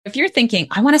If you're thinking,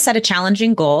 I want to set a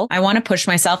challenging goal, I want to push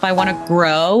myself, I want to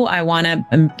grow, I want to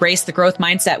embrace the growth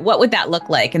mindset, what would that look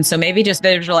like? And so maybe just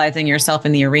visualizing yourself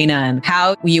in the arena and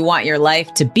how you want your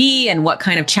life to be and what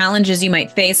kind of challenges you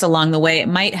might face along the way, it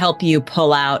might help you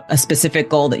pull out a specific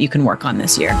goal that you can work on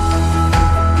this year.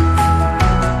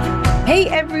 Hey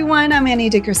everyone, I'm Annie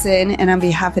Dickerson, and on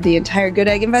behalf of the entire Good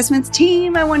Egg Investments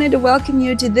team, I wanted to welcome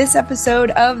you to this episode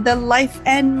of the Life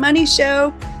and Money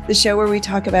Show, the show where we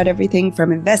talk about everything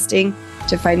from investing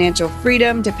to financial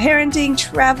freedom to parenting,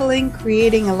 traveling,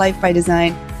 creating a life by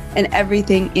design, and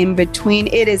everything in between.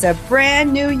 It is a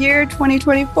brand new year,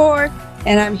 2024,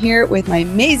 and I'm here with my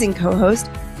amazing co-host,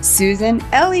 Susan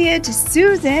Elliott.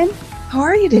 Susan, how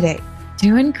are you today?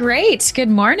 Doing great. Good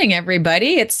morning,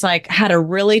 everybody. It's like had a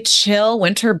really chill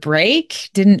winter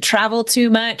break. Didn't travel too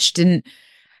much. Didn't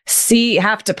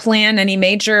have to plan any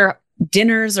major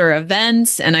dinners or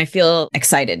events. And I feel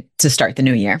excited to start the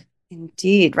new year.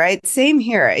 Indeed, right? Same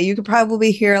here. You could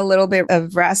probably hear a little bit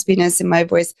of raspiness in my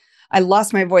voice. I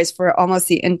lost my voice for almost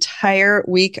the entire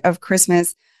week of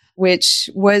Christmas, which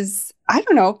was, I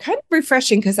don't know, kind of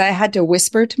refreshing because I had to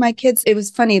whisper to my kids. It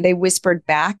was funny. They whispered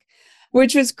back,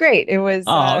 which was great. It was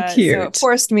cute. So it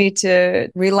forced me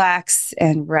to relax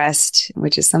and rest,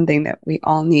 which is something that we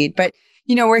all need. But,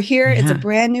 you know, we're here. Yeah. It's a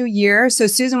brand new year. So,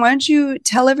 Susan, why don't you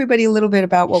tell everybody a little bit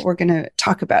about what we're going to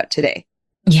talk about today?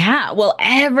 Yeah, well,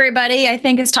 everybody, I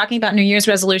think, is talking about New Year's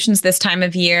resolutions this time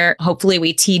of year. Hopefully,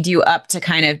 we teed you up to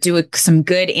kind of do some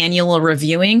good annual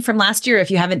reviewing from last year.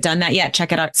 If you haven't done that yet,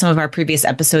 check out some of our previous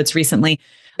episodes recently,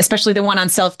 especially the one on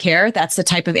self-care. That's the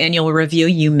type of annual review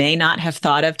you may not have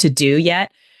thought of to do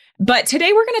yet. But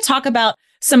today we're going to talk about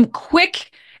some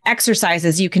quick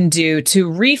exercises you can do to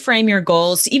reframe your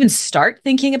goals, to even start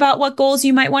thinking about what goals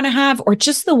you might want to have, or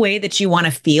just the way that you want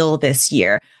to feel this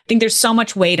year. I think there's so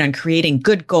much weight on creating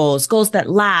good goals, goals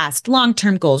that last,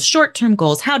 long-term goals, short-term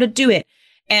goals, how to do it.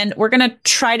 And we're going to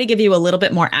try to give you a little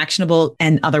bit more actionable,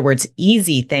 in other words,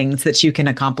 easy things that you can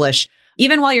accomplish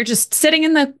even while you're just sitting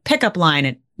in the pickup line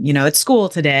at school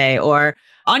today or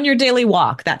on your daily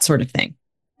walk, that sort of thing.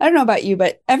 I don't know about you,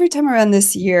 but every time around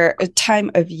this year, a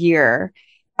time of year,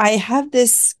 I have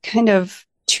this kind of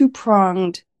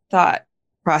two-pronged thought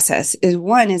process.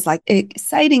 One is like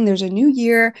exciting. There's a new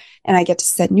year and I get to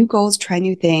set new goals, try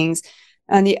new things.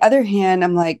 On the other hand,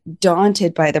 I'm like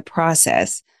daunted by the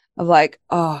process of like,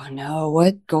 oh no,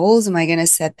 what goals am I going to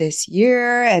set this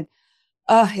year? And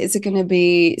is it going to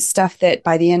be stuff that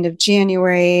by the end of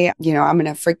January, I'm going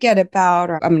to forget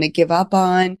about or I'm going to give up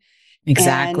on?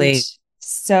 Exactly. And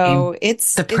so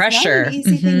it's the pressure. It's not an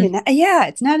easy thing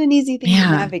it's not an easy thing to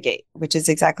navigate, which is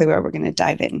exactly where we're going to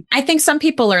dive in. I think some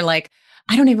people are like,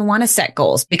 I don't even want to set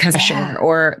goals because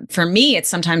or for me, it's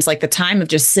sometimes like the time of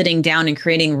just sitting down and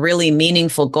creating really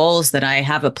meaningful goals that I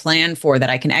have a plan for that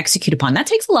I can execute upon. That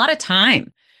takes a lot of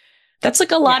time. That's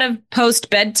like a lot of post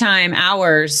bedtime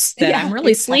hours that I'm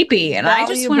really sleepy and I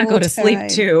just want to go to sleep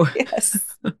too.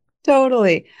 Yes,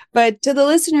 totally. But to the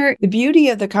listener, the beauty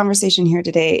of the conversation here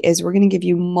today is we're going to give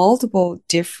you multiple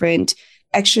different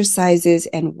exercises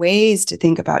and ways to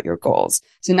think about your goals.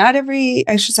 So not every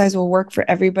exercise will work for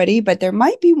everybody, but there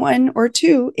might be one or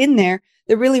two in there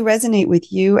that really resonate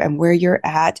with you and where you're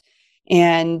at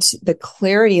and the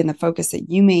clarity and the focus that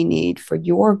you may need for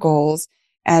your goals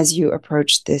as you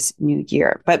approach this new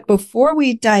year. But before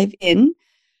we dive in,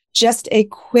 just a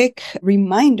quick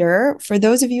reminder for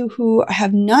those of you who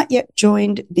have not yet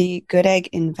joined the Good Egg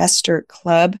Investor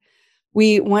Club.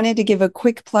 We wanted to give a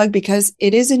quick plug because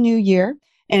it is a new year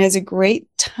and it's a great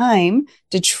time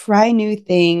to try new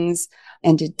things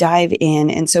and to dive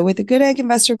in. And so with the Good Egg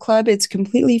Investor Club, it's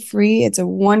completely free. It's a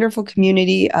wonderful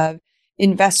community of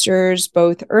investors,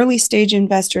 both early stage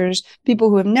investors, people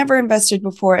who have never invested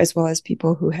before, as well as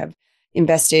people who have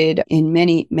invested in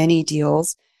many, many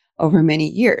deals over many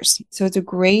years. So it's a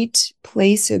great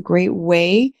place, a great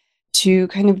way to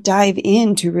kind of dive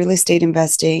into real estate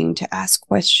investing, to ask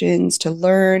questions, to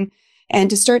learn, and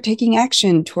to start taking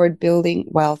action toward building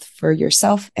wealth for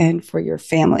yourself and for your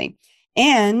family.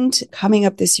 And coming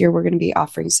up this year, we're going to be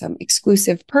offering some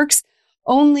exclusive perks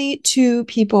only to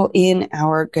people in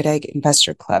our Good Egg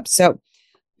Investor Club. So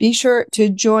be sure to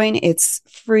join. It's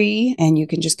free, and you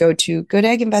can just go to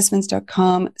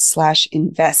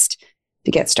goodegginvestments.com/invest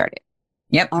to get started.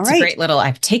 Yep. It's a great little,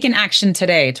 I've taken action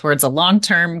today towards a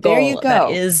long-term goal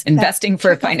that is investing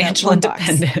for financial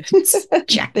independence.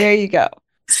 Check. There you go.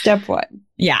 Step one.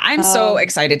 Yeah, I'm so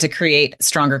excited to create a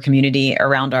stronger community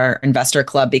around our investor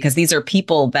club because these are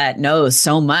people that know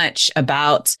so much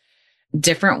about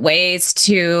different ways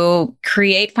to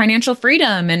create financial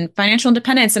freedom and financial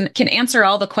independence, and can answer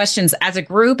all the questions as a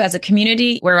group, as a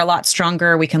community. We're a lot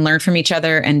stronger. We can learn from each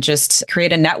other and just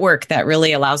create a network that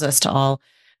really allows us to all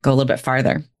go a little bit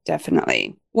farther.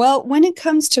 Definitely. Well, when it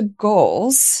comes to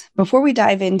goals, before we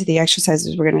dive into the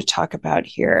exercises we're going to talk about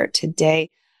here today,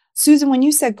 Susan, when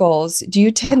you set goals, do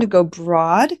you tend to go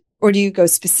broad or do you go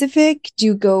specific? Do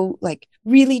you go like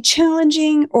really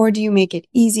challenging, or do you make it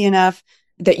easy enough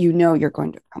that you know you're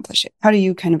going to accomplish it? How do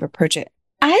you kind of approach it?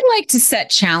 I like to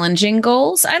set challenging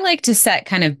goals. I like to set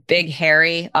kind of big,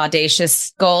 hairy,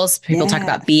 audacious goals. People talk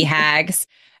about BHAGs,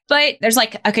 but there's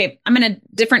like, okay, I'm in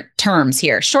different terms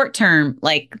here. Short term,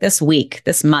 like this week,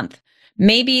 this month,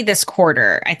 maybe this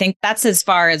quarter. I think that's as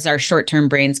far as our short-term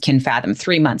brains can fathom.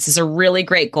 3 months is a really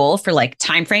great goal for like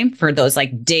time frame for those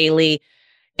like daily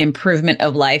improvement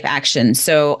of life action.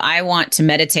 So I want to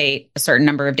meditate a certain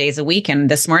number of days a week.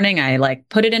 And this morning I like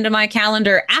put it into my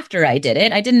calendar after I did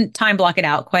it. I didn't time block it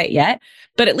out quite yet,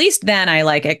 but at least then I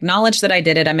like acknowledge that I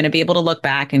did it. I'm going to be able to look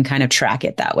back and kind of track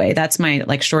it that way. That's my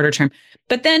like shorter term.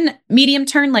 But then medium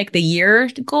term, like the year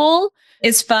goal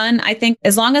is fun. I think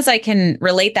as long as I can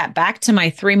relate that back to my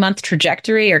 3-month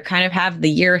trajectory or kind of have the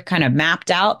year kind of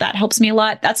mapped out, that helps me a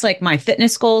lot. That's like my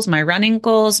fitness goals, my running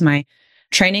goals, my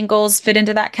training goals fit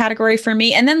into that category for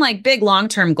me. And then like big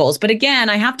long-term goals. But again,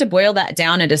 I have to boil that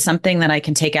down into something that I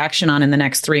can take action on in the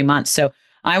next 3 months. So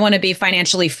I want to be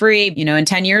financially free, in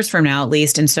 10 years from now, at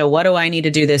least. And so what do I need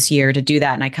to do this year to do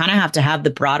that? And I kind of have to have the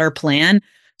broader plan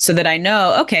so that I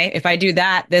know, okay, if I do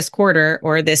that this quarter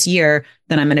or this year,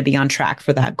 then I'm going to be on track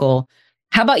for that goal.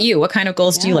 How about you? What kind of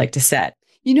goals do you like to set?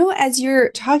 As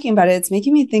you're talking about it, it's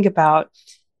making me think about,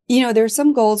 there are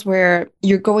some goals where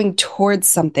you're going towards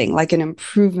something like an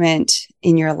improvement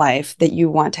in your life that you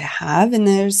want to have. And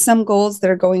there's some goals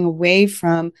that are going away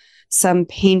from some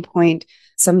pain point,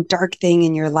 some dark thing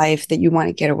in your life that you want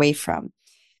to get away from.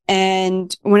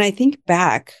 And when I think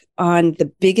back on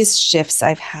the biggest shifts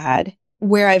I've had,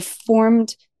 where I've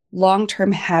formed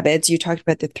long-term habits, you talked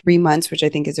about the 3 months, which I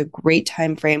think is a great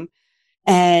time frame.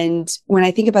 And when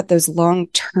I think about those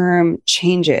long-term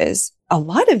changes, a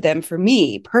lot of them for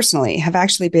me personally have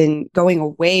actually been going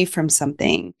away from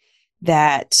something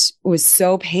that was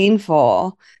so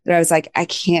painful that I was like, I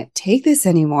can't take this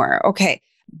anymore. Okay.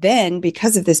 Then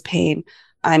because of this pain,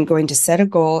 I'm going to set a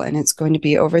goal and it's going to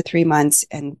be over 3 months.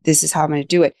 And this is how I'm going to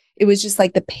do it. It was just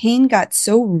like the pain got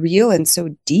so real and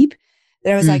so deep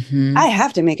that I was like, I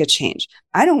have to make a change.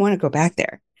 I don't want to go back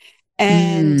there.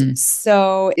 And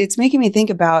so it's making me think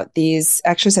about these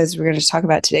exercises we're going to talk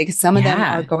about today, because some of them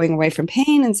are going away from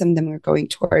pain and some of them are going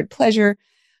toward pleasure.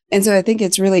 And so I think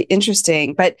it's really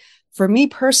interesting. But for me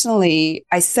personally,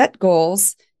 I set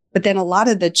goals, but then a lot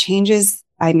of the changes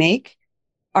I make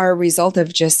are a result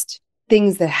of just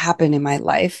things that happen in my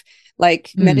life.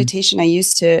 Like meditation, I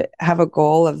used to have a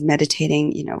goal of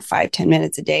meditating, 5-10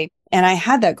 minutes a day. And I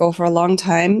had that goal for a long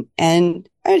time, and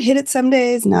I'd hit it some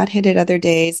days, not hit it other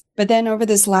days. But then over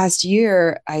this last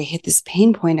year, I hit this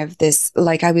pain point of this,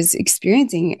 like I was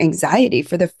experiencing anxiety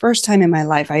for the first time in my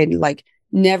life. I had like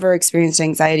never experienced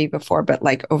anxiety before, but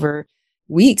like over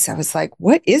weeks, I was like,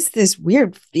 what is this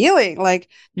weird feeling? Like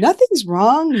nothing's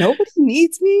wrong. Nobody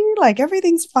needs me. Like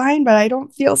everything's fine, but I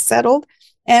don't feel settled.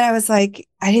 And I was like,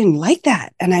 I didn't like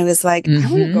that. And I was like, I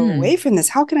want to go away from this.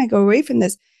 How can I go away from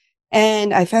this?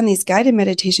 And I found these guided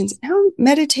meditations. Now I'm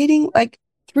meditating like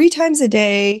 3 times a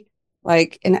day,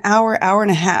 like an hour, hour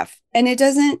and a half. And it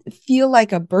doesn't feel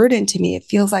like a burden to me. It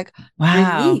feels like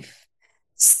relief.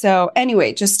 So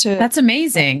anyway, that's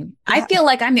amazing. I feel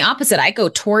like I'm the opposite. I go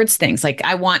towards things. Like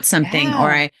I want something or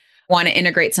I want to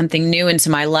integrate something new into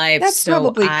my life. That's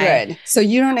probably good. So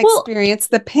you don't experience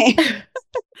the pain.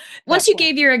 Once you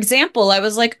gave your example, I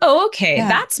was like, oh, okay,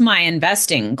 that's my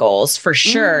investing goals for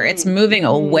sure. It's moving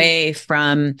away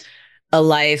from a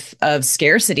life of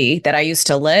scarcity that I used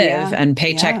to live and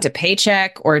paycheck to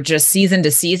paycheck or just season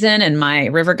to season in my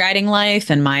river guiding life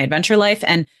and my adventure life.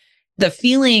 And the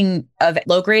feeling of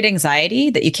low grade anxiety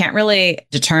that you can't really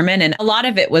determine. And a lot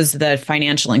of it was the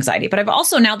financial anxiety. But I've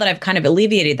also, now that I've kind of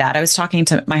alleviated that, I was talking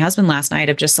to my husband last night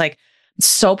of just like,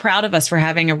 so proud of us for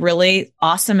having a really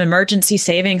awesome emergency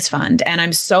savings fund. And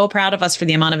I'm so proud of us for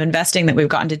the amount of investing that we've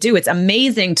gotten to do. It's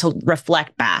amazing to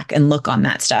reflect back and look on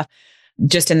that stuff.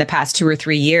 Just in the past 2 or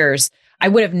 3 years, I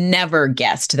would have never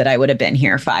guessed that I would have been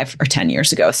here 5 or 10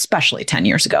 years ago, especially 10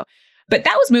 years ago. But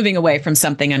that was moving away from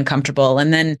something uncomfortable.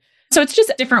 And then, so it's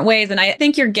just different ways. And I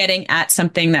think you're getting at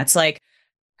something that's like,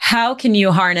 how can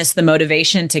you harness the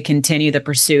motivation to continue the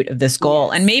pursuit of this goal?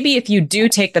 And maybe if you do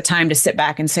take the time to sit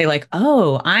back and say like,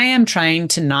 oh, I am trying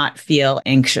to not feel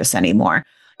anxious anymore.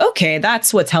 okay,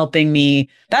 that's what's helping me.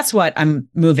 That's what I'm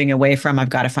moving away from. I've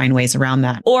got to find ways around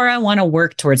that. Or I want to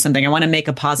work towards something. I want to make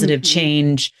a positive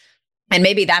change. And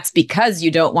maybe that's because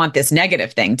you don't want this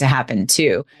negative thing to happen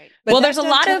too. Right. But well, there's a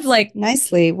lot of like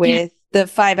nicely with the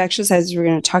 5 exercises we're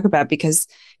going to talk about, because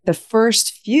the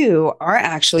first few are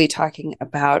actually talking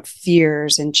about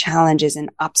fears and challenges and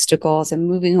obstacles and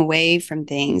moving away from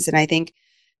things. And I think,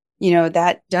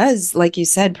 that does, like you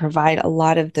said, provide a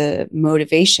lot of the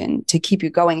motivation to keep you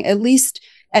going, at least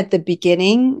at the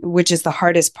beginning, which is the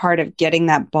hardest part of getting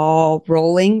that ball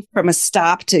rolling from a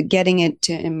stop to getting it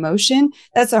to emotion.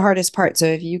 That's the hardest part. So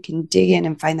if you can dig in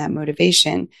and find that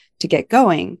motivation to get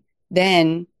going,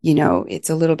 then, it's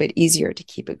a little bit easier to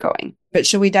keep it going. But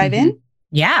should we dive in?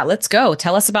 Yeah, let's go.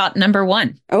 Tell us about number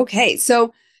 1. Okay.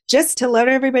 So just to let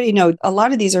everybody know, a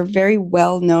lot of these are very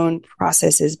well-known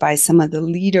processes by some of the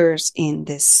leaders in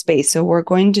this space. So we're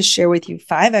going to share with you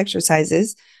 5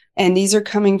 exercises, and these are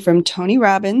coming from Tony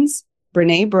Robbins,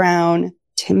 Brene Brown,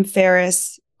 Tim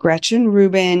Ferriss, Gretchen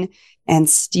Rubin, and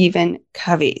Stephen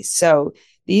Covey. So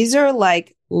these are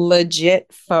like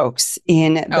legit folks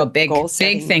in the goal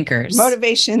setting, big thinkers,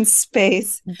 motivation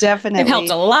space. Definitely. They've helped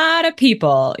a lot of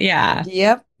people. Yeah.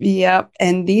 Yep.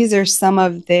 And these are some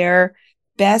of their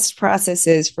best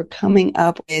processes for coming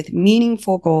up with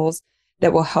meaningful goals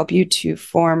that will help you to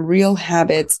form real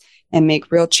habits and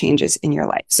make real changes in your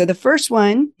life. So the first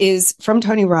one is from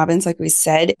Tony Robbins. Like we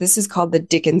said, this is called the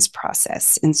Dickens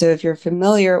process. And so if you're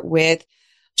familiar with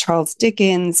Charles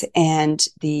Dickens and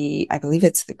I believe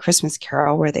it's the Christmas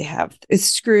Carol, where they have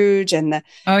Scrooge and the,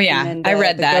 oh yeah, I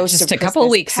read that just a couple of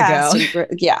weeks ago.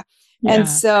 Yeah. And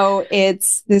so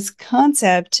it's this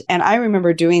concept. And I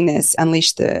remember doing this,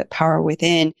 Unleash the Power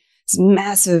Within, this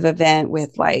massive event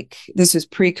with this was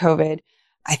pre-COVID.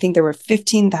 I think there were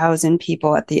 15,000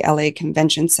 people at the LA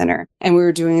Convention Center, and we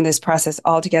were doing this process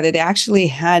all together. They actually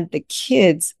had the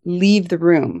kids leave the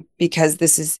room because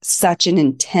this is such an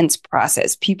intense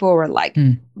process. People were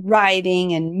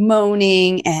writing and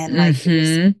moaning, and it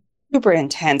was super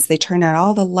intense. They turned out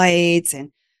all the lights.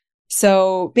 And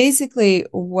so basically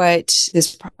what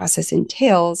this process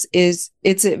entails is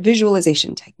it's a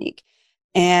visualization technique.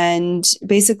 And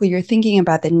basically you're thinking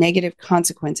about the negative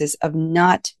consequences of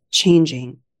not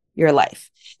changing your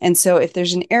life. And so if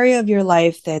there's an area of your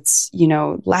life that's,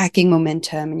 lacking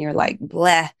momentum, and you're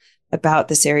bleh about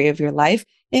this area of your life,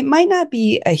 it might not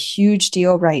be a huge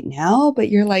deal right now, but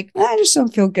you're I just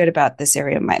don't feel good about this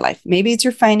area of my life. Maybe it's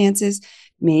your finances.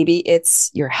 Maybe it's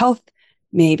your health.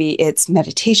 Maybe it's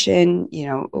meditation,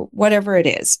 whatever it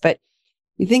is. But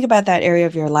you think about that area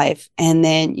of your life, and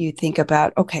then you think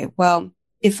about, okay, well,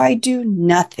 if I do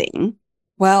nothing,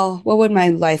 well, what would my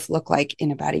life look like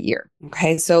in about a year?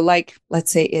 Okay. So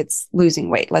let's say it's losing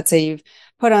weight. Let's say you've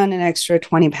put on an extra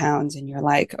 20 pounds and you're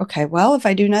okay, well, if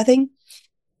I do nothing,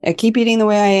 I keep eating the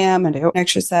way I am and I don't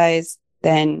exercise,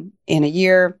 then in a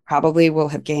year, probably will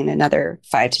have gained another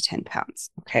 5 to 10 pounds.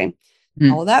 Okay.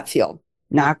 How will that feel?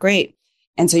 Not great.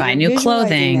 And so buy new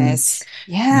clothing.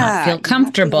 Not feel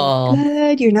comfortable.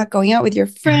 Good. You're not going out with your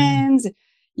friends,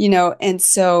 and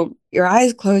so your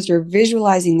eyes closed, you're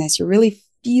visualizing this. You're really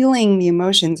feeling the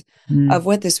emotions of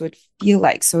what this would feel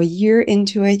like. So a year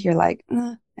into it, you're I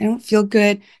don't feel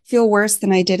good, feel worse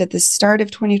than I did at the start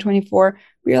of 2024.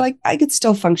 But you're I could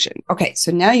still function. Okay.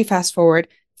 So now you fast forward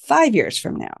 5 years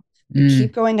from now, you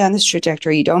keep going down this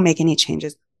trajectory. You don't make any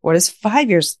changes. What does 5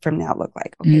 years from now look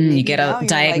like? Okay, you get a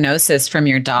diagnosis from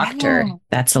your doctor.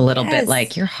 That's a little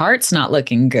bit your heart's not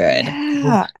looking good.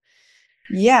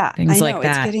 Yeah. Things like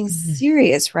that. It's getting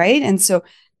serious, right? And so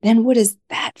then what does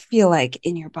that feel like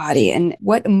in your body? And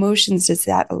what emotions does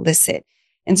that elicit?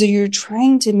 And so you're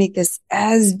trying to make this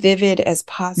as vivid as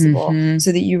possible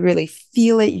so that you really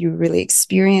feel it, you really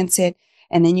experience it.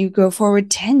 And then you go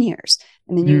forward 10 years.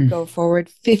 And then you go forward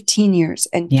 15 years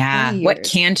and 20 years. What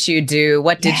can't you do?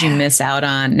 What did you miss out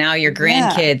on? Now your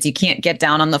grandkids, you can't get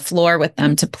down on the floor with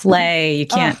them to play. You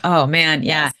can't. Oh man.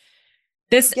 Yeah.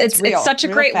 It's such a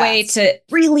great way to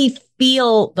really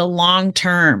feel the long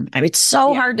term. I mean, it's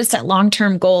so hard to set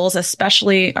long-term goals,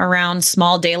 especially around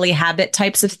small daily habit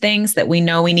types of things that we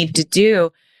know we need to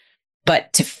do.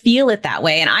 But to feel it that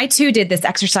way. And I too did this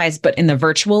exercise, but in the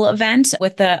virtual event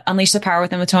with the Unleash the Power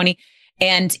Within with Tony.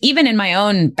 And even in my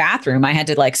own bathroom, I had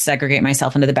to segregate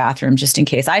myself into the bathroom just in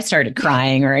case I started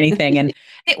crying or anything. And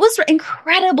it was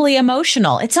incredibly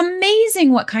emotional. It's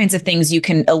amazing what kinds of things you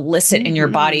can elicit in your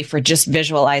body for just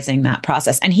visualizing that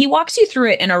process. And he walks you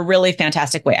through it in a really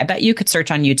fantastic way. I bet you could search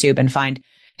on YouTube and find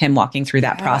him walking through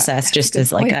that process just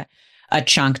as a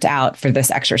chunked out for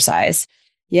this exercise.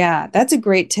 Yeah, that's a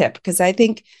great tip, because I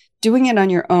think doing it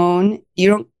on your own, you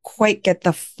don't quite get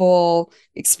the full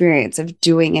experience of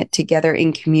doing it together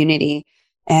in community.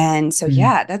 And so,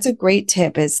 yeah, that's a great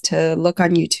tip, is to look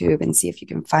on YouTube and see if you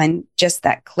can find just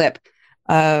that clip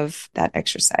of that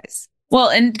exercise. Well,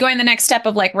 and going the next step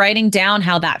of like writing down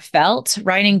how that felt,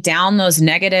 writing down those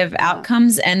negative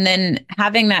outcomes, and then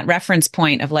having that reference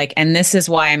point of like, and this is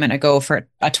why I'm going to go for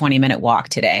a 20-minute walk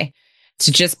today,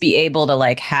 to just be able to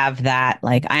like have that,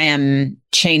 like, I am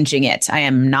changing it. I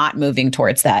am not moving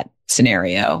towards that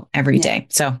scenario every day.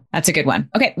 So that's a good one.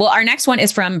 Okay. Well, our next one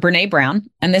is from Brene Brown,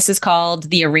 and this is called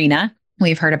The Arena.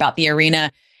 We've heard about The Arena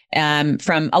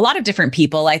from a lot of different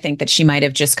people. I think that she might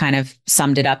have just kind of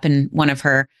summed it up in one of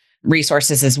her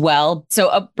resources as well.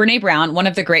 So Brene Brown, one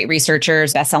of the great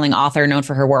researchers, best-selling author, known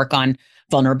for her work on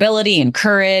vulnerability and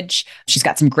courage. She's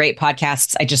got some great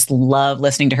podcasts. I just love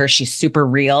listening to her. She's super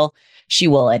real. She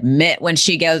will admit when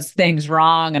she gets things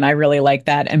wrong. And I really like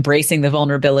that, embracing the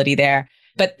vulnerability there.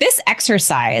 But this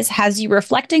exercise has you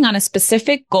reflecting on a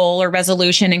specific goal or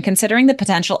resolution and considering the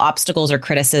potential obstacles or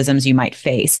criticisms you might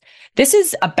face. This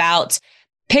is about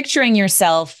picturing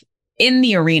yourself in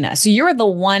the arena. So you're the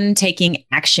one taking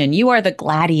action. You are the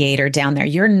gladiator down there.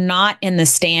 You're not in the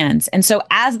stands. And so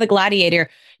as the gladiator,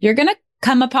 you're going to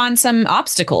come upon some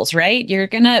obstacles, right? You're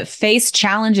going to face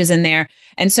challenges in there.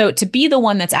 And so to be the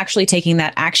one that's actually taking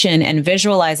that action and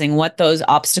visualizing what those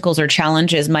obstacles or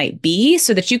challenges might be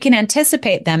so that you can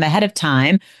anticipate them ahead of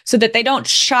time so that they don't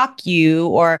shock you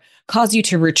or cause you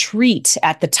to retreat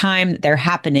at the time that they're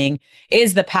happening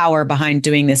is the power behind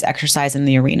doing this exercise in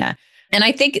the arena. And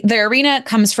I think the arena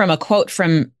comes from a quote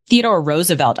from Theodore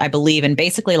Roosevelt, I believe, and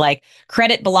basically like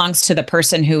credit belongs to the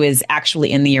person who is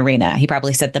actually in the arena. He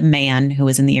probably said the man who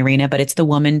is in the arena, but it's the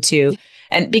woman too.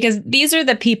 And because these are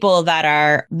the people that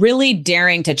are really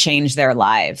daring to change their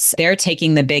lives. They're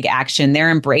taking the big action.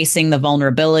 They're embracing the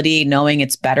vulnerability, knowing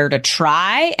it's better to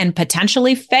try and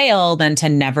potentially fail than to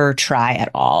never try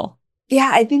at all.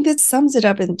 Yeah, I think that sums it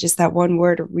up in just that one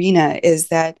word, arena, is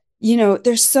that, you know,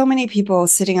 there's so many people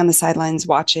sitting on the sidelines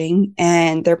watching,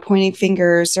 and they're pointing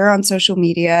fingers. They're on social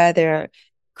media. They're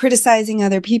criticizing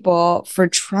other people for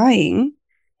trying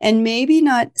and maybe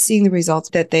not seeing the results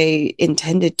that they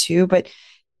intended to. But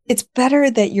it's better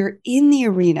that you're in the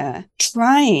arena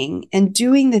trying and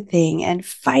doing the thing and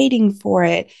fighting for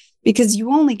it, because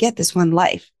you only get this one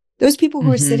life. Those people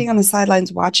who are sitting on the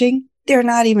sidelines watching, they're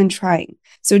not even trying.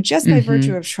 So just by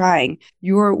virtue of trying,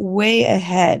 you're way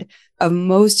ahead of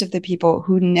most of the people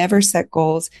who never set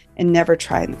goals and never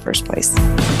try in the first place.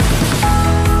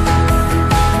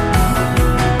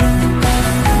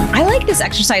 I like this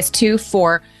exercise too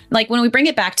for like when we bring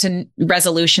it back to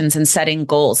resolutions and setting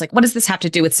goals. Like, what does this have to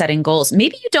do with setting goals?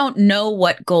 Maybe you don't know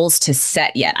what goals to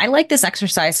set yet. I like this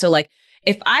exercise. So like,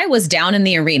 if I was down in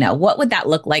the arena, what would that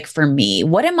look like for me?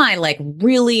 What am I like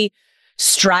really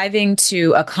striving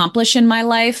to accomplish in my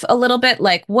life a little bit?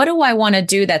 Like, what do I want to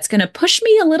do that's going to push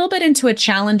me a little bit into a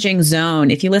challenging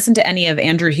zone? If you listen to any of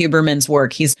Andrew Huberman's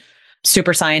work, he's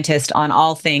super scientist on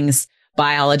all things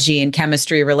biology and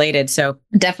chemistry related. So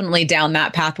definitely down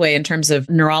that pathway in terms of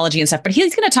neurology and stuff. But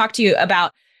he's going to talk to you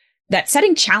about that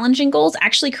setting challenging goals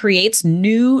actually creates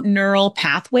new neural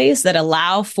pathways that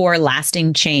allow for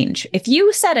lasting change. If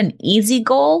you set an easy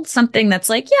goal, something that's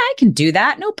like, yeah, I can do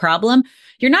that, no problem,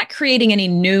 you're not creating any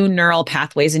new neural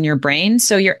pathways in your brain.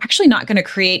 So you're actually not going to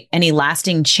create any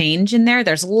lasting change in there.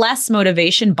 There's less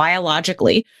motivation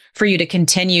biologically for you to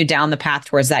continue down the path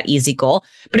towards that easy goal.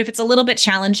 But if it's a little bit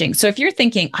challenging, so if you're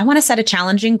thinking, I want to set a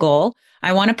challenging goal,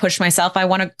 I want to push myself, I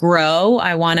want to grow,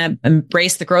 I want to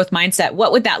embrace the growth mindset,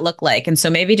 what would that look like? And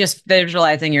so maybe just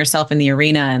visualizing yourself in the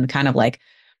arena and kind of like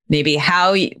maybe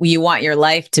how you want your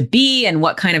life to be and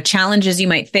what kind of challenges you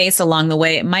might face along the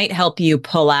way, it might help you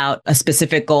pull out a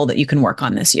specific goal that you can work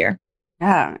on this year.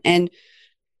 Yeah. And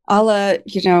a la,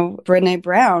 Brene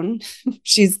Brown,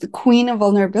 she's the queen of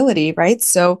vulnerability, right?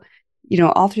 So,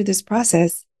 all through this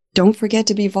process, don't forget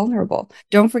to be vulnerable.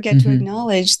 Don't forget to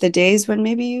acknowledge the days when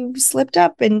maybe you slipped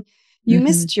up and you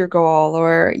missed your goal,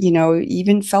 or,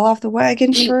 even fell off the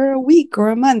wagon for a week or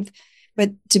a month.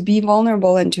 But to be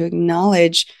vulnerable and to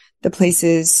acknowledge the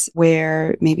places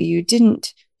where maybe you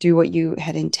didn't do what you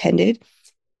had intended,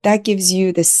 that gives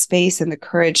you the space and the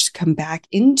courage to come back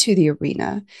into the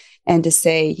arena and to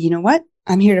say, you know what,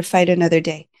 I'm here to fight another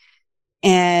day.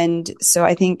 And so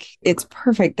I think it's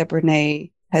perfect that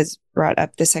Brene has brought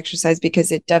up this exercise,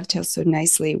 because it dovetails so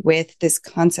nicely with this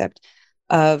concept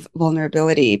of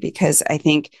vulnerability. Because I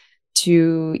think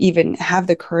to even have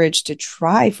the courage to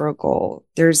try for a goal,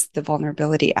 there's the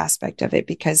vulnerability aspect of it,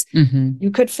 because you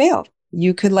could fail.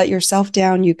 You could let yourself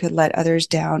down. You could let others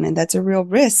down. And that's a real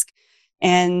risk.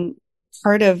 And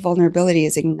part of vulnerability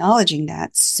is acknowledging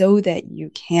that so that you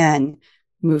can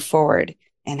move forward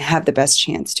and have the best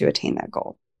chance to attain that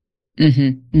goal.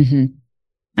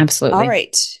 Absolutely. All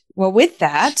right. Well, with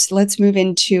that, let's move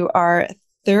into our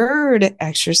third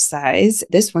exercise.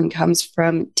 This one comes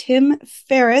from Tim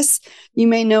Ferriss. You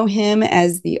may know him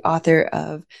as the author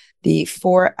of The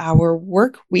 4-Hour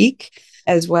Work Week,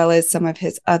 as well as some of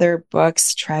his other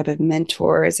books, Tribe of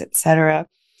Mentors, etc.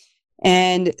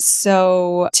 And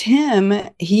so Tim,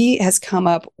 he has come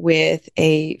up with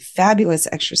a fabulous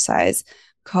exercise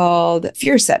called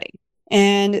fear setting.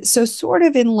 And so sort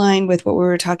of in line with what we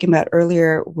were talking about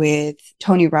earlier with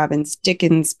Tony Robbins'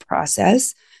 Dickens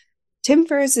process, Tim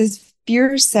Ferriss's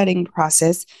fear setting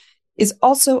process is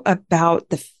also about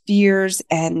the fears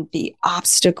and the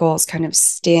obstacles kind of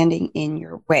standing in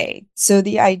your way. So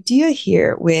the idea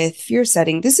here with fear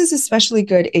setting, this is especially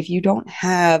good if you don't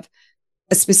have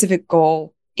a specific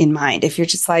goal in mind. If you're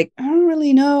just like, I don't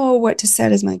really know what to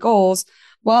set as my goals,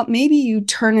 well, maybe you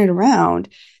turn it around.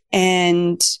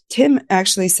 And Tim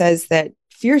actually says that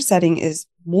fear setting is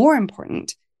more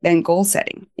important than goal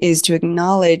setting, is to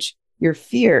acknowledge your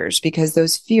fears, because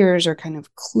those fears are kind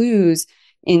of clues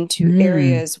into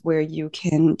areas where you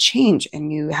can change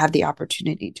and you have the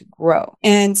opportunity to grow.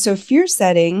 And so fear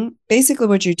setting, basically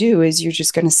what you do is you're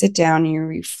just going to sit down and you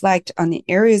reflect on the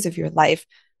areas of your life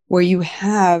where you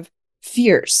have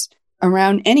fears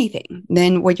around anything.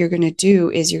 Then what you're going to do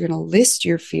is you're going to list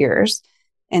your fears,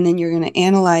 and then you're going to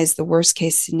analyze the worst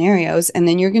case scenarios, and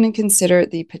then you're going to consider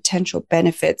the potential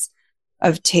benefits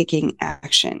of taking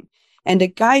action. And to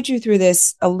guide you through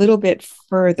this a little bit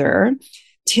further,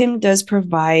 Tim does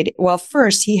provide, well,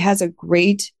 first, he has a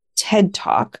great TED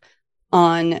Talk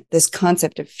on this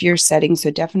concept of fear setting.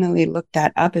 So definitely look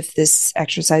that up if this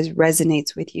exercise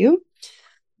resonates with you.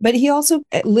 But he also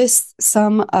lists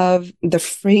some of the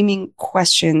framing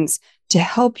questions to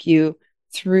help you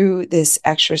through this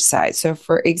exercise. So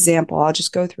for example, I'll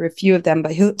just go through a few of them,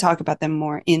 but he'll talk about them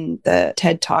more in the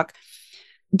TED Talk.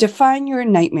 Define your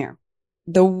nightmare.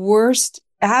 The worst,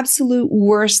 absolute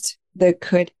worst that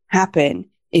could happen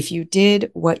if you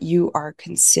did what you are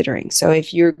considering. So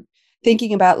if you're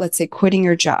thinking about, let's say, quitting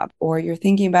your job, or you're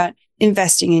thinking about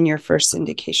investing in your first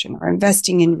syndication or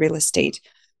investing in real estate,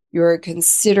 you're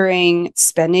considering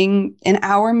spending an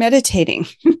hour meditating.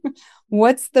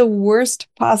 What's the worst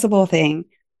possible thing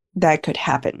that could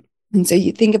happen? And so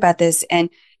you think about this and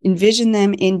envision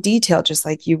them in detail, just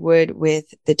like you would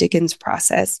with the Dickens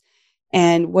process.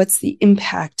 And what's the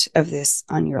impact of this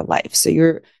on your life? So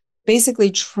you're basically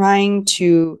trying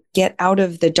to get out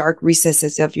of the dark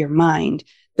recesses of your mind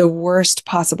the worst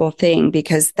possible thing,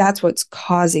 because that's what's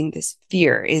causing this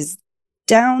fear, is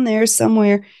down there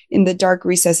somewhere in the dark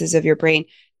recesses of your brain.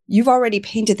 You've already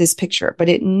painted this picture, but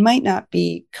it might not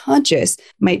be conscious,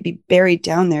 might be buried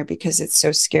down there because it's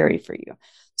so scary for you.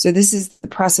 So this is the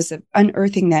process of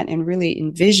unearthing that and really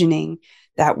envisioning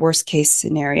that worst case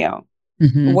scenario.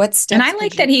 What steps? And I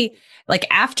like that he, like,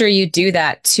 after you do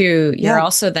that too, you're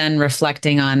also then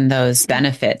reflecting on those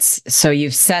benefits. So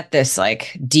you've set this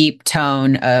like deep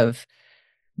tone of,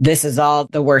 this is all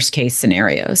the worst case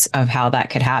scenarios of how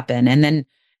that could happen. And then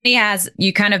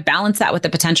you kind of balance that with the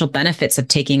potential benefits of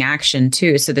taking action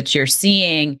too, so that you're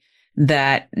seeing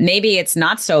that maybe it's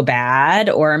not so bad,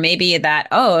 or maybe that,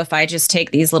 oh, if I just take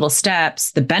these little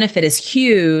steps, the benefit is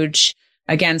huge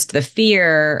against the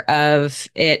fear of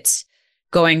it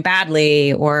going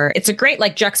badly. Or it's a great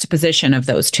like juxtaposition of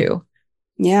those two.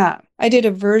 Yeah. I did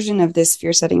a version of this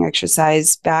fear setting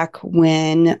exercise back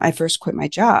when I first quit my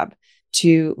job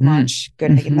to launch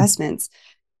Good Egg Investments.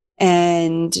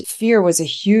 And fear was a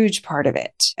huge part of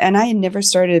it. And I had never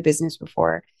started a business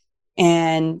before.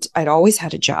 And I'd always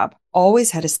had a job,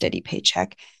 always had a steady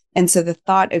paycheck. And so the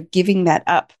thought of giving that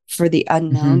up for the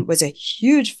unknown was a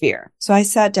huge fear. So I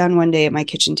sat down one day at my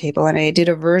kitchen table and I did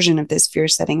a version of this fear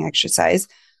setting exercise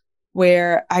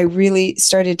where I really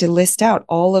started to list out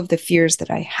all of the fears that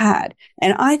I had.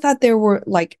 And I thought there were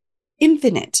like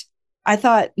infinite. I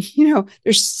thought,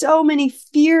 there's so many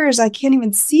fears. I can't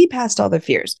even see past all the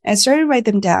fears. And I started to write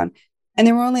them down. And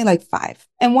there were only like 5.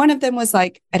 And one of them was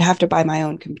like, I'd have to buy my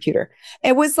own computer.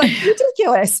 It was like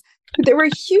ridiculous. They were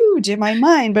huge in my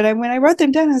mind. But when I wrote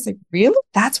them down, I was like, really?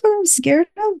 That's what I'm scared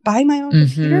of? Buying my own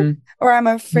computer? Or I'm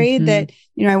afraid that,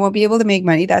 I won't be able to make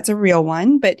money. That's a real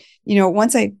one. But,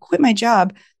 once I quit my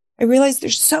job, I realized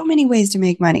there's so many ways to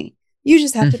make money. You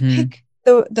just have to pick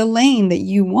the lane that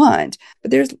you want.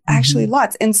 But there's actually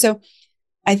lots. And so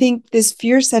I think this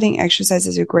fear setting exercise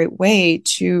is a great way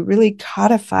to really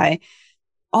codify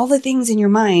all the things in your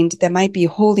mind that might be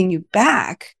holding you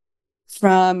back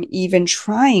from even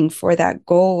trying for that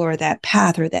goal or that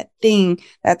path or that thing,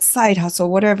 that side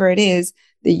hustle, whatever it is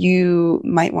that you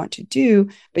might want to do.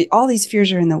 But all these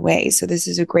fears are in the way. So this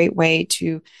is a great way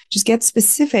to just get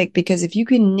specific, because if you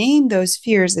can name those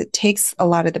fears, it takes a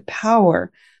lot of the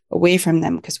power away from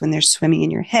them, because when they're swimming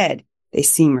in your head, they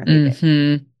seem really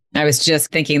big. I was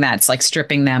just thinking that's like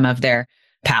stripping them of their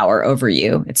power over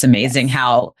you. It's amazing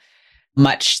how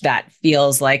much that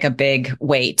feels like a big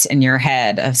weight in your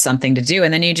head of something to do.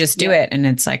 And then you just do it. And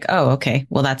it's like, oh, okay,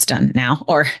 well, that's done now.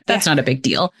 Or that's not a big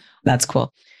deal. That's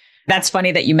cool. That's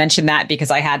funny that you mentioned that,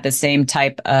 because I had the same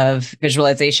type of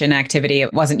visualization activity.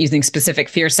 It wasn't using specific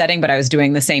fear setting, but I was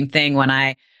doing the same thing when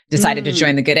I decided to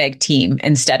join the Good Egg team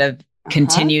instead of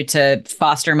continue to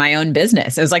foster my own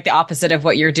business. It was like the opposite of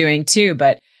what you're doing too.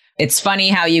 But it's funny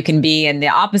how you can be in the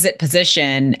opposite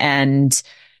position and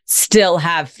still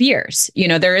have fears. You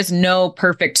know, there is no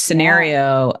perfect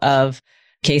scenario of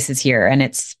cases here. And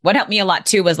it's what helped me a lot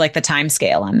too was like the time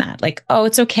scale on that. Like, oh,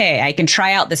 it's okay. I can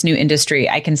try out this new industry.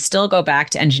 I can still go back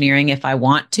to engineering if I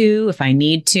want to, if I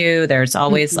need to. There's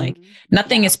always like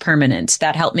nothing is permanent.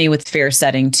 That helped me with fear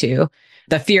setting too.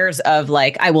 The fears of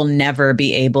like, I will never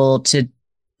be able to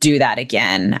do that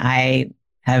again. I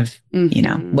have, you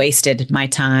know, wasted my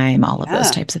time, all of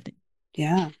those types of things.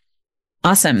 Yeah.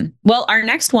 Awesome. Well, our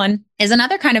next one is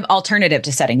another kind of alternative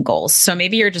to setting goals. So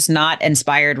maybe you're just not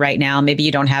inspired right now. Maybe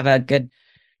you don't have a good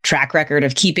track record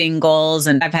of keeping goals.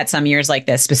 And I've had some years like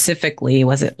this. Specifically,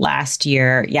 was it last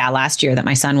year? Yeah, last year that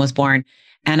my son was born.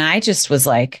 And I just was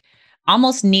like,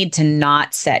 almost need to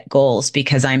not set goals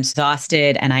because I'm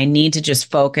exhausted and I need to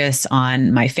just focus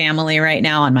on my family right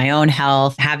now, on my own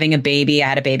health, having a baby. I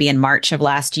had a baby in March of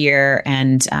last year.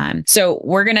 And so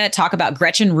we're going to talk about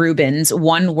Gretchen Rubin's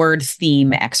one word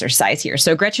theme exercise here.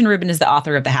 So Gretchen Rubin is the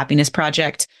author of The Happiness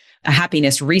Project, a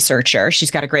happiness researcher.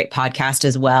 She's got a great podcast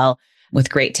as well with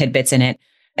great tidbits in it.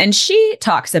 And she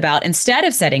talks about, instead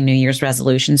of setting New Year's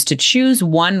resolutions, to choose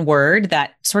one word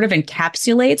that sort of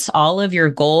encapsulates all of your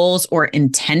goals or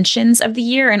intentions of the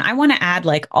year. And I want to add,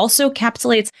 like, also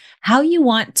encapsulates how you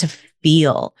want to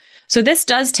feel. So this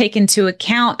does take into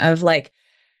account of like,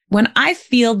 when I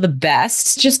feel the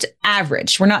best, just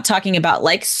average. We're not talking about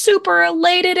like super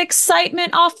elated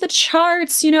excitement off the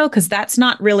charts, you know, because that's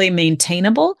not really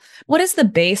maintainable. What is the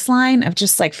baseline of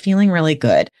just like feeling really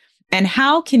good? And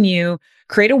how can you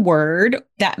create a word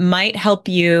that might help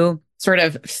you sort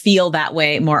of feel that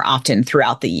way more often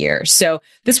throughout the year? So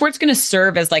this word's going to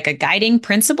serve as like a guiding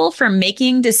principle for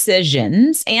making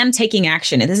decisions and taking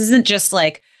action. This isn't just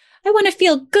like, I want to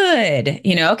feel good.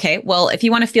 You know, okay, well, if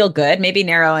you want to feel good, maybe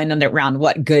narrow in around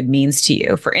what good means to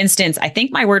you. For instance, I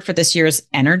think my word for this year is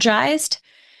energized.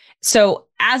 So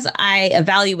as I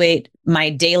evaluate my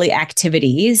daily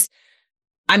activities,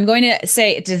 I'm going to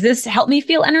say, does this help me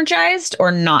feel energized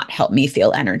or not help me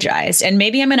feel energized? And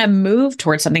maybe I'm going to move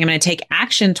towards something. I'm going to take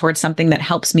action towards something that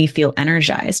helps me feel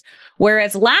energized.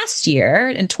 Whereas last year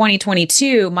in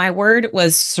 2022, my word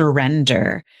was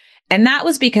surrender. And that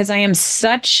was because I am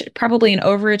such probably an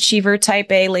overachiever type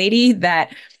A lady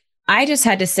that I just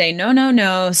had to say,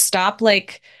 no, stop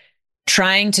like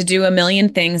trying to do a million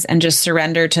things and just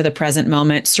surrender to the present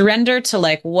moment, surrender to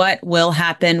like what will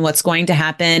happen, what's going to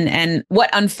happen. And what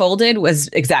unfolded was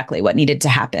exactly what needed to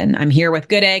happen. I'm here with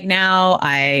Good Egg now.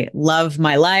 I love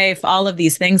my life, all of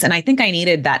these things. And I think I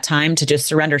needed that time to just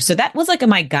surrender. So that was like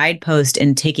my guidepost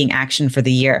in taking action for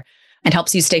the year. It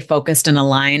helps you stay focused and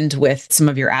aligned with some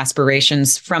of your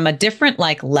aspirations from a different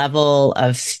like level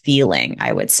of feeling,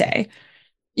 I would say.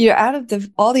 You know, out of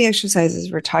all the exercises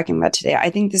we're talking about today, I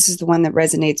think this is the one that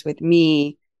resonates with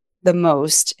me the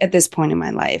most at this point in my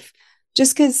life.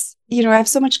 Just because, you know, I have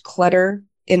so much clutter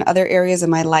in other areas of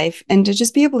my life, and to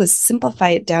just be able to simplify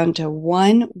it down to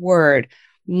one word,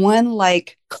 one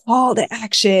like call to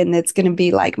action that's going to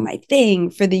be like my thing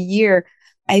for the year.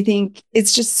 I think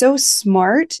it's just so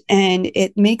smart and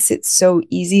it makes it so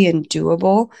easy and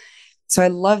doable. So I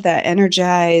love that.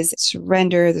 Energize,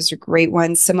 surrender. Those are great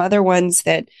ones. Some other ones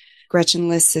that Gretchen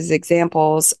lists as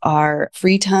examples are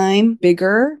free time,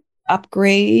 bigger,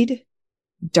 upgrade,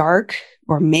 dark,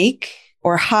 or make,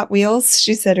 or Hot Wheels.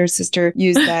 She said her sister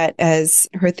used that as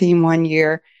her theme one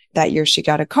year. That year she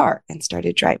got a car and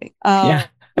started driving. Yeah,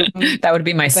 that would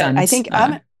be my son's. I think,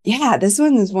 this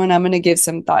one is one I'm going to give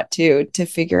some thought to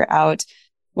figure out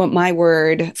what my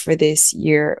word for this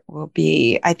year will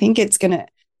be. I think it's going to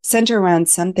center around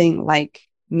something like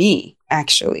me,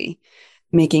 actually,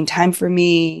 making time for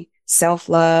me,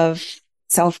 self-love,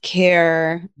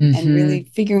 self-care, and really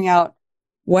figuring out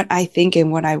what I think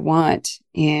and what I want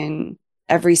in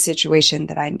every situation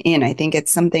that I'm in. I think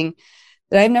it's something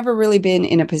that I've never really been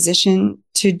in a position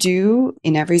to do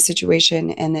in every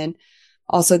situation. And then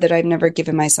also that I've never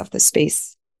given myself the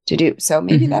space to do. So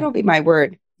maybe that'll be my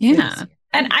word. Yeah.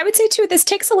 And I would say too, this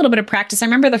takes a little bit of practice. I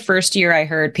remember the first year I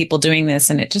heard people doing this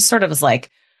and it just sort of was like,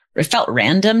 it felt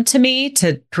random to me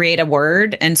to create a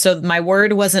word. And so my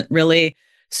word wasn't really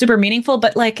super meaningful,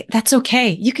 but like, that's okay.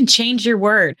 You can change your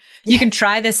word. You can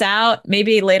try this out.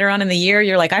 Maybe later on in the year,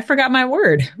 you're like, I forgot my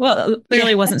word. Well, it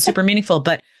clearly wasn't super meaningful,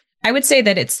 but I would say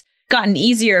that it's gotten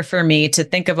easier for me to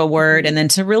think of a word and then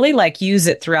to really like use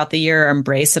it throughout the year or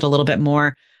embrace it a little bit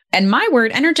more. And my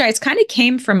word, energize, kind of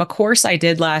came from a course I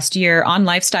did last year on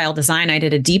lifestyle design. I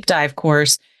did a deep dive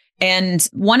course. And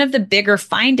one of the bigger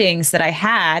findings that I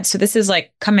had, so this is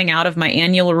like coming out of my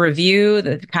annual review,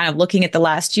 the kind of looking at the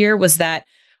last year, was that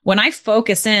when I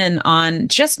focus in on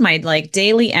just my like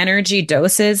daily energy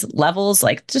doses, levels,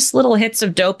 like just little hits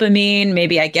of dopamine,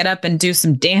 maybe I get up and do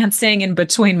some dancing in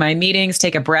between my meetings,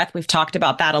 take a breath. We've talked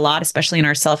about that a lot, especially in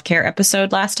our self-care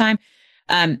episode last time.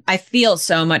 I feel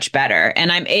so much better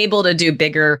and I'm able to do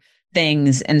bigger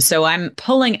things. And so I'm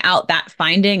pulling out that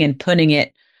finding and putting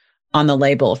it on the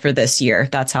label for this year.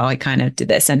 That's how I kind of did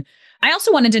this. And I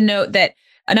also wanted to note that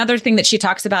another thing that she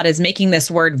talks about is making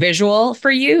this word visual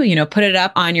for you, put it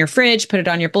up on your fridge, put it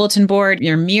on your bulletin board,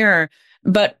 your mirror.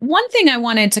 But one thing I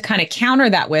wanted to kind of counter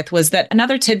that with was that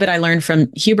another tidbit I learned from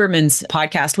Huberman's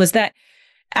podcast was that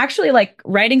actually like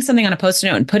writing something on a Post-it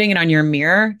note and putting it on your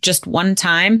mirror just one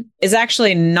time is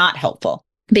actually not helpful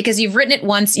because you've written it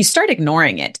once, you start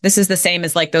ignoring it. This is the same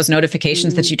as like those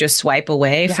notifications that you just swipe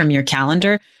away from your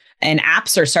calendar. And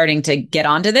apps are starting to get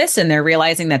onto this and they're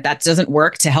realizing that that doesn't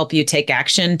work to help you take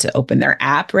action to open their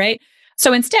app, right?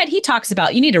 So instead, he talks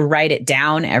about you need to write it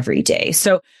down every day.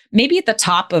 So maybe at the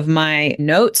top of my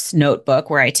notes notebook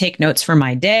where I take notes for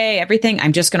my day, everything,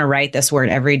 I'm just going to write this word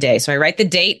every day. So I write the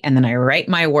date and then I write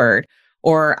my word,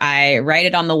 or I write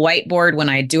it on the whiteboard when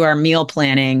I do our meal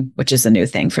planning, which is a new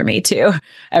thing for me too,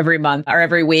 every month or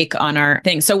every week on our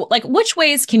thing. So like, which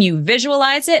ways can you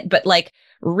visualize it, but like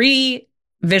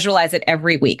visualize it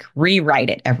every week,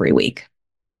 rewrite it every week?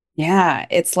 Yeah.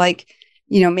 It's like,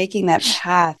 making that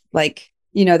path, like,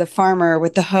 the farmer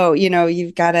with the hoe,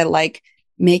 you've got to like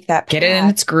make that path. Get it in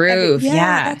its groove.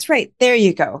 Yeah. That's right. There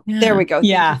you go. Yeah. There we go.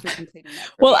 Yeah.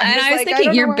 Well, and I was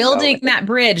thinking you're building that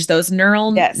bridge, those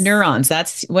neurons.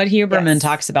 That's what Huberman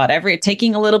talks about.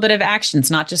 Taking a little bit of action.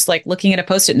 It's not just like looking at a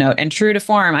Post-it note. And true to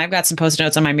form, I've got some Post-it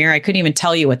notes on my mirror. I couldn't even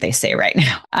tell you what they say right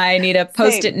now. I need a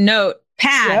Post-it note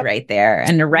pad right there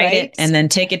and to write it and then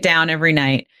take it down every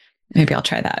night. Maybe I'll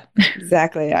try that.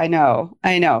 Exactly. I know.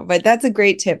 But that's a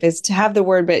great tip is to have the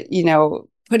word, but,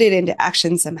 put it into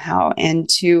action somehow and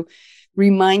to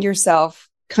remind yourself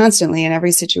constantly in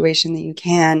every situation that you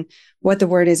can what the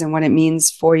word is and what it means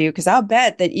for you. Because I'll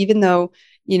bet that even though,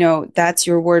 that's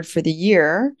your word for the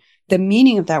year, the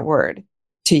meaning of that word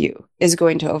to you is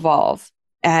going to evolve.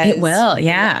 As it will,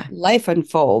 yeah. Life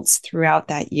unfolds throughout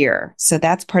that year. So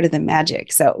that's part of the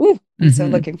magic. So I'm so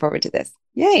looking forward to this.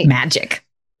 Yay. Magic.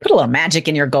 Put a little magic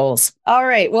in your goals. All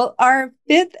right. Well, our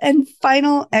fifth and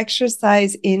final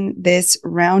exercise in this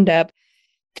roundup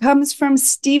comes from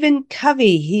Stephen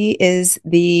Covey. He is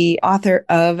the author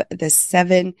of The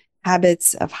 7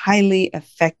 Habits of Highly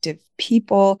Effective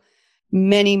People.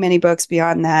 Many, many books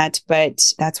beyond that,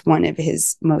 but that's one of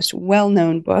his most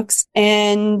well-known books.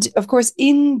 And of course,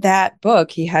 in that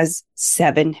book, he has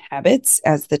 7 habits,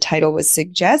 as the title would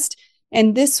suggest.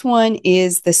 And this one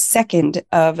is the second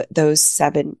of those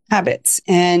 7 habits.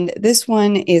 And this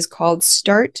one is called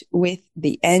Start with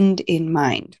the End in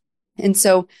Mind. And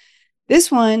so this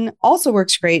one also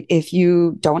works great if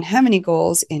you don't have any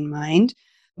goals in mind.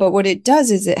 But what it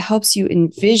does is it helps you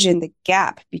envision the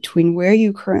gap between where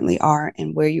you currently are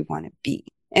and where you want to be.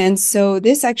 And so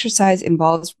this exercise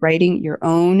involves writing your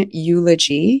own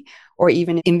eulogy or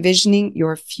even envisioning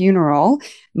your funeral.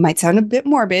 Might sound a bit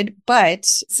morbid, but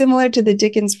similar to the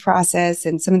Dickens process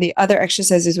and some of the other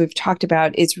exercises we've talked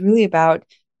about, it's really about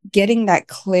getting that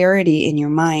clarity in your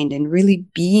mind and really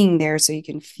being there so you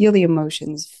can feel the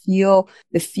emotions, feel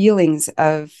the feelings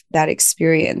of that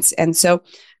experience. And so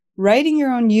writing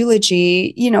your own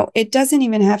eulogy, it doesn't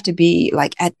even have to be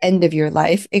like at end of your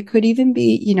life. It could even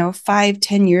be,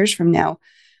 5-10 years from now.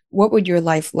 What would your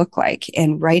life look like?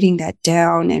 And writing that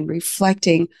down and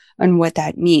reflecting on what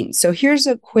that means. So here's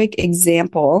a quick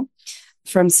example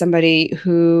from somebody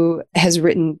who has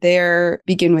written their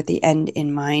begin with the end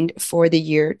in mind for the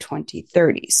year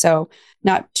 2030. So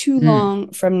not too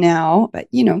long from now, but,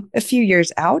 a few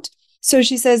years out. So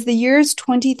she says, the year is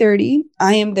 2030.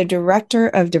 I am the director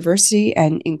of diversity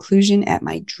and inclusion at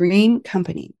my dream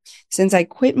company. Since I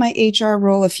quit my HR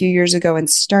role a few years ago and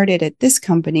started at this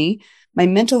company, my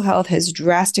mental health has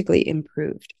drastically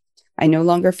improved. I no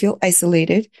longer feel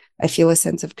isolated. I feel a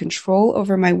sense of control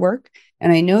over my work,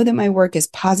 and I know that my work is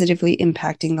positively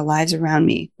impacting the lives around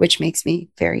me, which makes me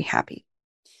very happy.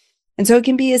 And so it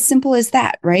can be as simple as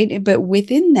that, right? But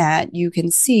within that, you can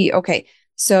see, okay,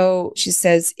 so she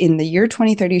says in the year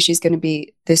 2030, she's going to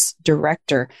be this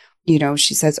director.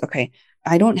 She says, okay,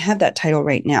 I don't have that title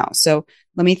right now. So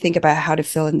let me think about how to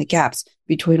fill in the gaps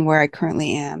between where I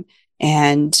currently am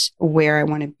and where I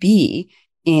want to be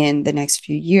in the next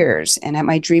few years. And at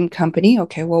my dream company,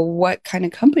 okay, well, what kind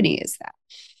of company is that?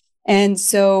 And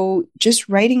so just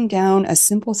writing down a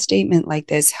simple statement like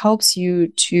this helps you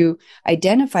to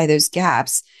identify those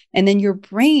gaps. And then your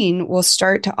brain will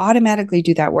start to automatically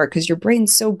do that work because your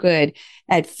brain's so good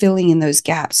at filling in those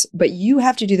gaps. But you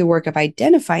have to do the work of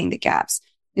identifying the gaps.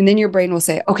 And then your brain will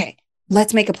say, okay,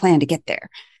 let's make a plan to get there.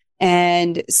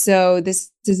 And so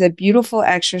this is a beautiful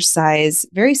exercise,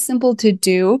 very simple to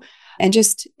do. And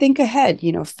just think ahead,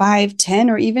 5, 10,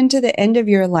 or even to the end of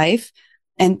your life,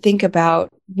 and think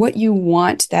about what you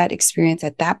want that experience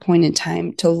at that point in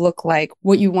time to look like,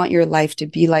 what you want your life to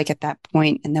be like at that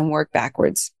point, and then work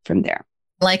backwards from there.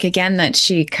 Like, again, that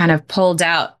she kind of pulled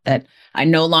out that I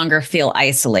no longer feel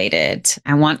isolated.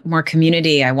 I want more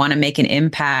community. I want to make an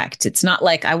impact. It's not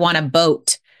like I want a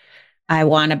boat. I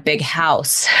want a big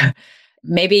house.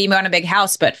 Maybe you want a big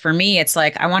house, but for me, it's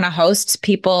like, I want to host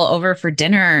people over for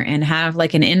dinner and have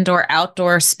like an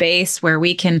indoor-outdoor space where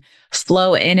we can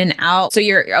flow in and out. So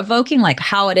you're evoking like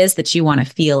how it is that you want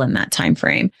to feel in that time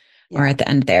frame or at the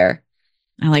end there.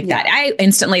 I like that. I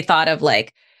instantly thought of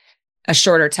like a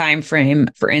shorter time frame,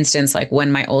 for instance, like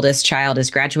when my oldest child is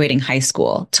graduating high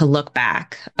school, to look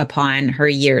back upon her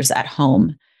years at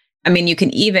home. I mean, you can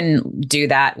even do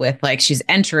that with like she's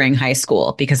entering high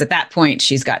school, because at that point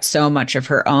she's got so much of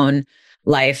her own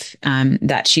life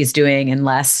that she's doing in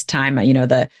less time.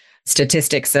 The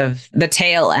statistics of the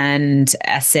Tail End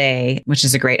essay, which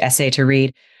is a great essay to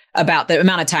read, about the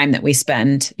amount of time that we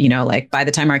spend, like by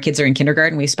the time our kids are in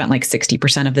kindergarten, we've spent like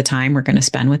 60% of the time we're going to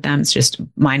spend with them. It's just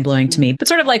mind blowing to me. But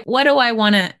sort of like, what do I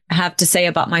want to have to say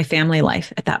about my family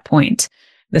life at that point?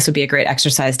 This would be a great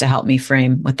exercise to help me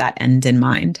frame with that end in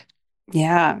mind.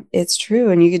 Yeah, it's true.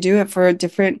 And you could do it for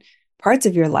different parts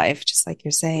of your life, just like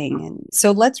you're saying. And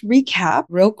so let's recap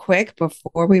real quick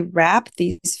before we wrap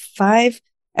these 5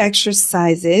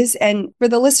 exercises. And for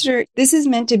the listener, this is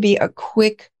meant to be a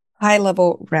quick,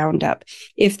 high-level roundup.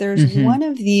 If there's one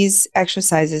of these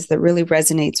exercises that really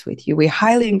resonates with you, we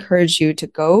highly encourage you to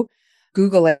go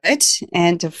Google it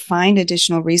and to find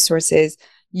additional resources,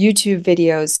 YouTube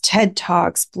videos, TED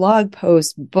Talks, blog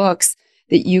posts, books,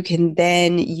 that you can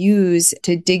then use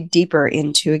to dig deeper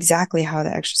into exactly how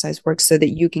the exercise works so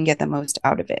that you can get the most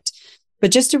out of it.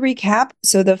 But just to recap,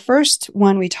 so the first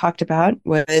one we talked about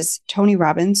was Tony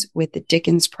Robbins with the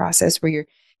Dickens process, where you're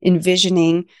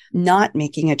envisioning not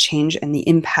making a change and the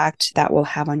impact that will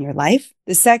have on your life.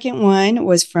 The second one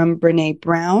was from Brené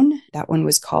Brown. That one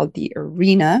was called The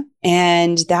Arena.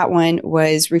 And that one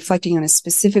was reflecting on a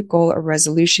specific goal or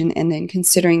resolution and then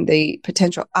considering the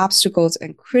potential obstacles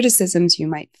and criticisms you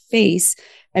might face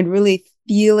and really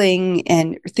feeling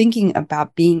and thinking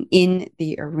about being in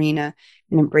the arena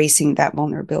and embracing that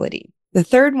vulnerability. The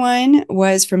third one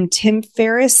was from Tim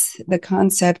Ferriss, the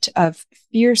concept of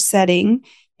fear setting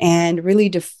and really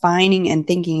defining and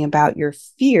thinking about your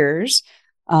fears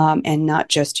and not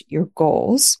just your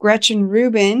goals. Gretchen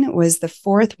Rubin was the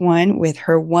fourth one with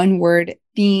her one-word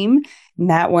theme.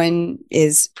 And that one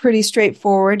is pretty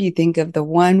straightforward. You think of the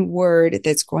one word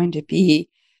that's going to be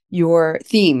your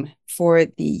theme for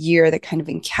the year that kind of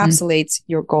encapsulates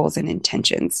your goals and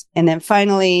intentions. And then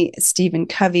finally, Stephen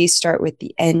Covey, start with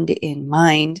the end in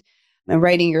mind. And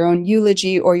writing your own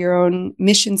eulogy or your own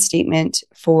mission statement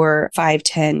for 5,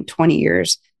 10, 20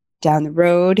 years down the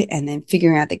road, and then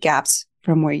figuring out the gaps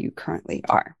from where you currently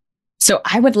are. So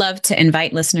I would love to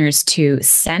invite listeners to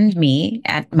send me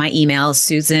at my email,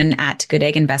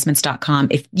 susan@goodegginvestments.com.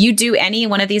 If you do any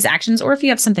one of these actions, or if you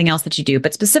have something else that you do,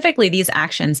 but specifically these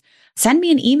actions, send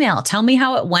me an email. Tell me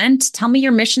how it went. Tell me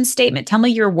your mission statement. Tell me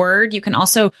your word. You can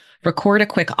also record a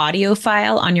quick audio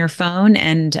file on your phone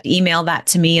and email that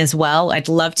to me as well. I'd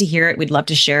love to hear it. We'd love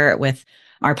to share it with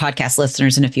our podcast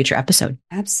listeners in a future episode.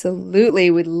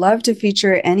 Absolutely. We'd love to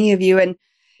feature any of you. And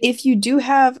if you do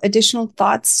have additional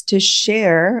thoughts to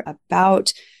share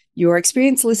about your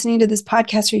experience listening to this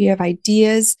podcast, or you have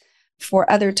ideas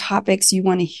for other topics you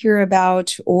want to hear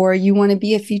about, or you want to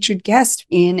be a featured guest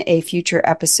in a future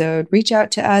episode, reach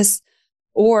out to us.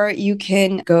 Or you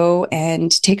can go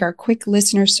and take our quick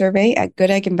listener survey at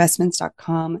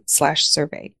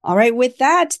goodegginvestments.com/survey. All right. With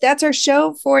that, that's our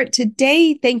show for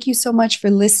today. Thank you so much for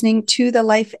listening to the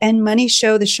Life and Money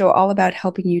Show, the show all about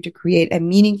helping you to create a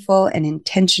meaningful and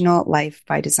intentional life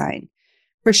by design.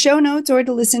 For show notes or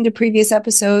to listen to previous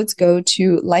episodes, go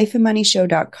to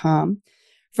lifeandmoneyshow.com.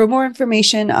 For more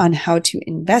information on how to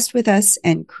invest with us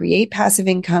and create passive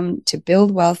income to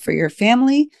build wealth for your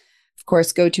family, of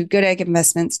course, go to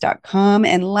goodegginvestments.com.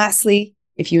 And lastly,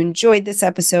 if you enjoyed this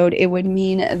episode, it would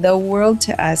mean the world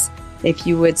to us if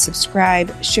you would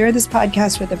subscribe, share this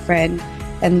podcast with a friend,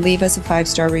 and leave us a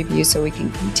 5-star review so we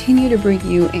can continue to bring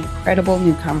you incredible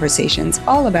new conversations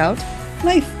all about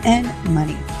life and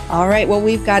money. All right. Well,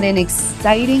 we've got an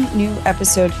exciting new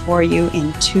episode for you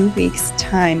in 2 weeks'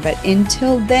 time. But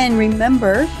until then,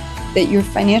 remember that your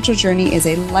financial journey is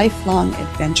a lifelong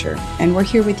adventure, and we're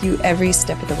here with you every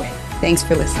step of the way. Thanks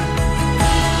for listening.